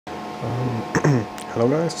Hello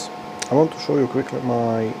guys, I want to show you quickly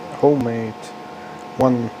my homemade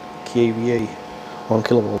 1 kVA 1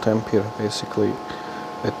 kilovolt ampere basically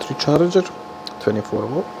battery charger, 24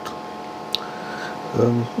 volt.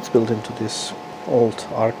 It's built into this old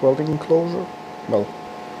arc welding enclosure. Well,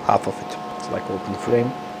 half of it, it's like open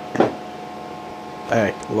frame.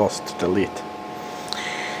 I lost the lid.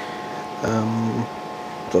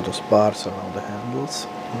 So those bars around the handles.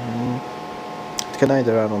 It can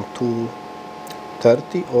either run on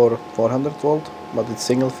 230 or 400 volt, but it's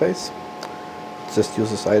single phase. It just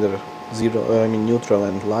uses either neutral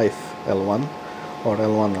and live L1 or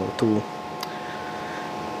L1 L2.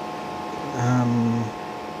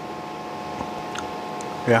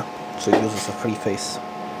 Yeah, so it uses a three phase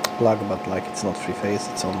plug, but like it's not three phase,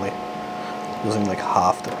 it's only using like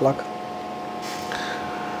half the plug.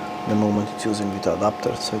 The moment it's using with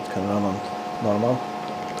adapter, so it can run on normal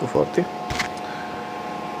 240.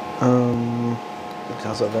 It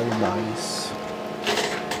has a very nice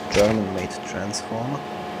German-made transformer.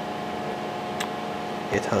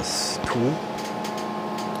 It has 2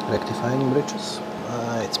 rectifying bridges.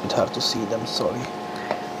 It's a bit hard to see them, sorry.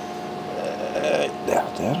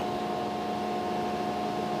 There.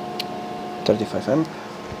 35 amp,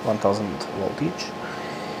 1000 volt each,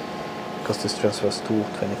 because this transfers 2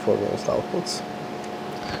 24 volt outputs.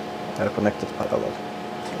 They are connected parallel,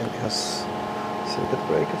 and it has circuit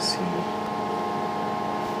breakers here.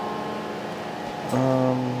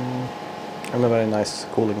 And a very nice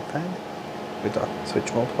cooling fan with a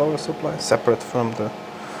switch mode power supply, separate from the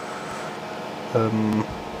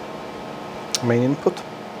main input.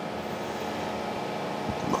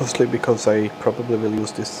 Mostly because I probably will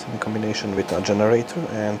use this in combination with a generator,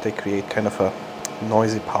 and they create kind of a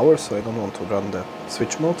noisy power, so I don't want to run the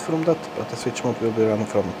switch mode from that, but the switch mode will be run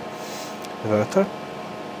from inverter,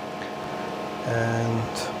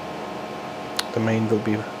 and the main will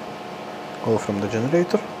be go from the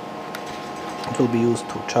generator. It will be used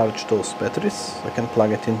to charge those batteries. I can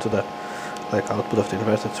plug it into the output of the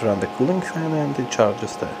inverter to run the cooling fan, and it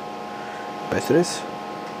charges the batteries.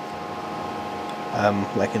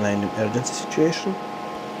 Like in an emergency situation.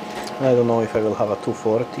 I don't know if I will have a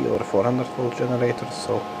 240 or 400 volt generator,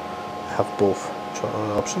 so I have both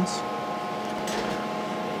options.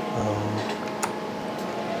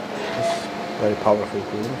 This very powerful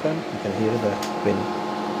cooling fan. You can hear the wind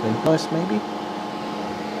noise maybe.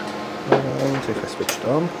 And if I switch it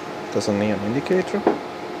on, there's a neon indicator.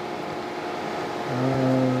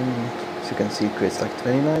 And as you can see, it creates like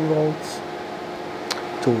 29 volts.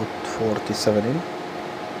 247 in.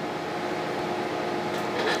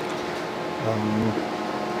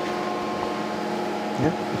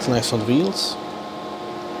 Yeah, it's nice on wheels,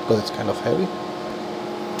 but it's kind of heavy.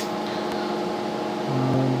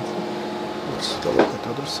 Let's go look at the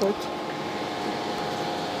other side.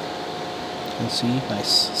 You can see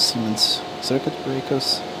nice Siemens circuit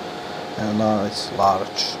breakers, and now it's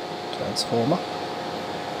large transformer.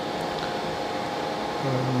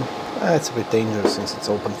 It's a bit dangerous since it's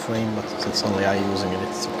open frame, but since only I using it,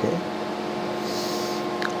 it's okay.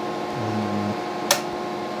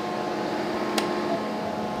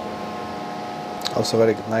 Also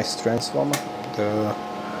very nice transformer. The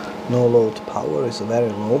no load power is very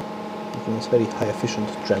low. It means very high efficient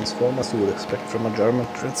transformer, as you would expect from a German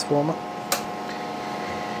transformer.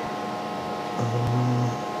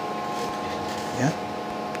 Yeah,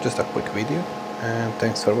 just a quick video, and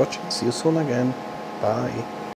thanks for watching. See you soon again. Bye.